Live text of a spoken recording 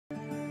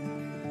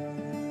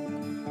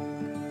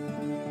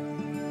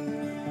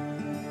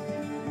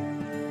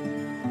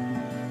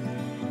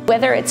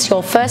Whether it's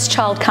your first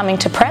child coming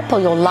to prep or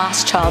your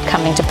last child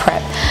coming to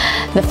prep,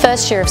 the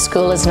first year of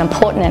school is an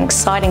important and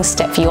exciting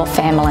step for your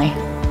family.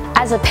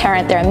 As a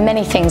parent, there are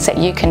many things that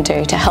you can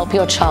do to help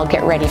your child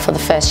get ready for the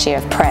first year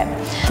of prep.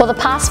 For the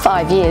past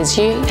 5 years,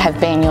 you have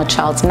been your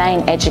child's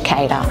main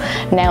educator.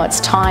 Now it's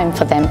time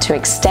for them to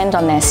extend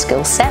on their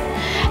skill set,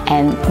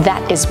 and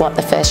that is what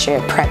the first year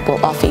of prep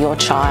will offer your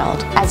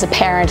child. As a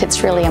parent,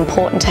 it's really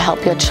important to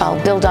help your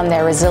child build on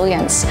their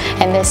resilience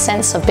and their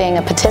sense of being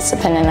a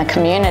participant in a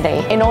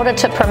community. In order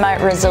to promote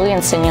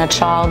resilience in your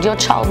child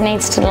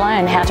needs to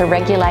learn how to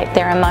regulate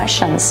their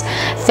emotions.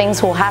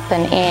 Things will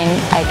happen in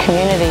a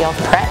community of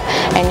prep,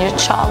 and your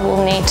child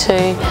will need to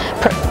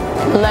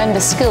learn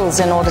the skills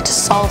in order to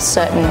solve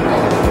certain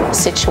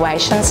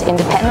situations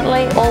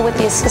independently or with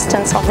the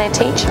assistance of their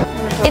teacher.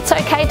 It's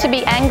okay to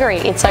be angry,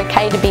 it's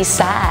okay to be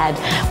sad.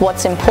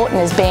 What's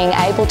important is being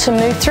able to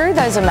move through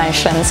those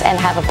emotions and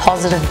have a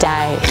positive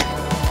day.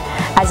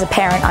 As a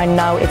parent, I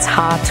know it's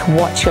hard to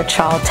watch your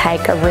child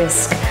take a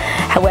risk.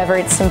 However,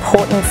 it's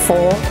important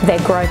for their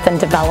growth and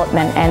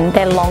development and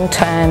their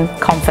long-term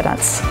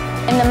confidence.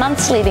 In the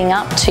months leading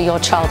up to your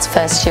child's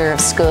first year of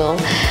school,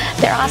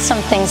 there are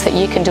some things that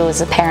you can do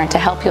as a parent to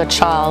help your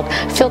child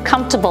feel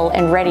comfortable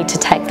and ready to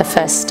take the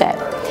first step.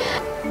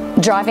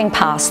 Driving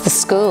past the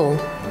school,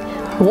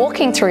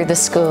 walking through the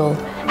school,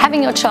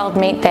 having your child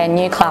meet their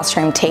new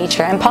classroom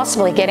teacher, and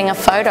possibly getting a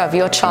photo of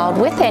your child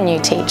with their new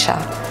teacher.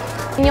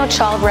 Can your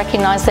child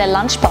recognise their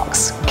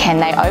lunchbox? Can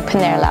they open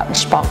their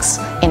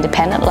lunchbox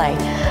independently?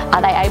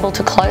 Are they able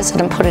to close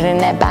it and put it in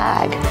their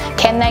bag?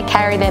 Can they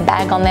carry their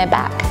bag on their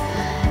back,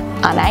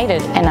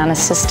 unaided and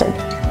unassisted?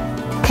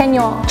 Can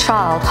your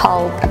child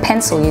hold a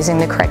pencil using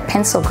the correct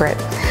pencil grip?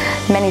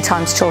 Many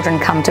times children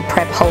come to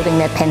prep holding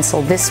their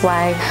pencil this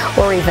way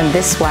or even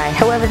this way.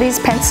 However, these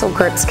pencil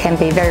grips can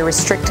be very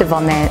restrictive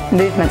on their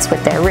movements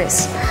with their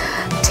wrists.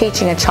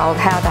 Teaching a child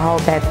how to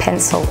hold their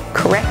pencil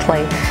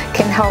correctly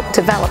can help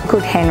develop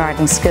good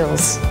handwriting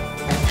skills.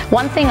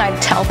 One thing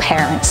I'd tell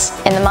parents,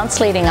 in the months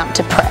leading up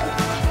to prep,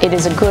 it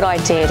is a good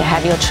idea to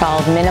have your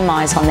child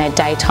minimise on their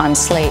daytime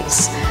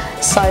sleeps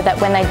so that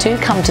when they do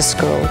come to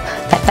school,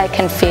 that they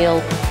can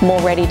feel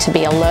more ready to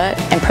be alert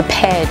and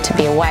prepared to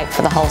be awake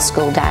for the whole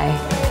school day.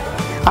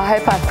 I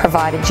hope I've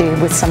provided you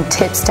with some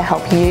tips to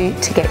help you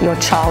to get your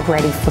child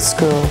ready for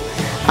school.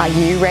 Are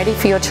you ready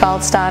for your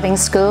child starting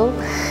school?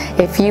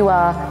 If you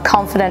are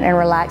confident and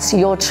relaxed,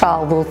 your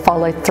child will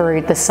follow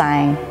through the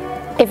same.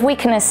 If we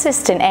can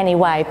assist in any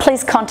way,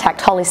 please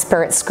contact Holy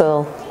Spirit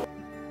School.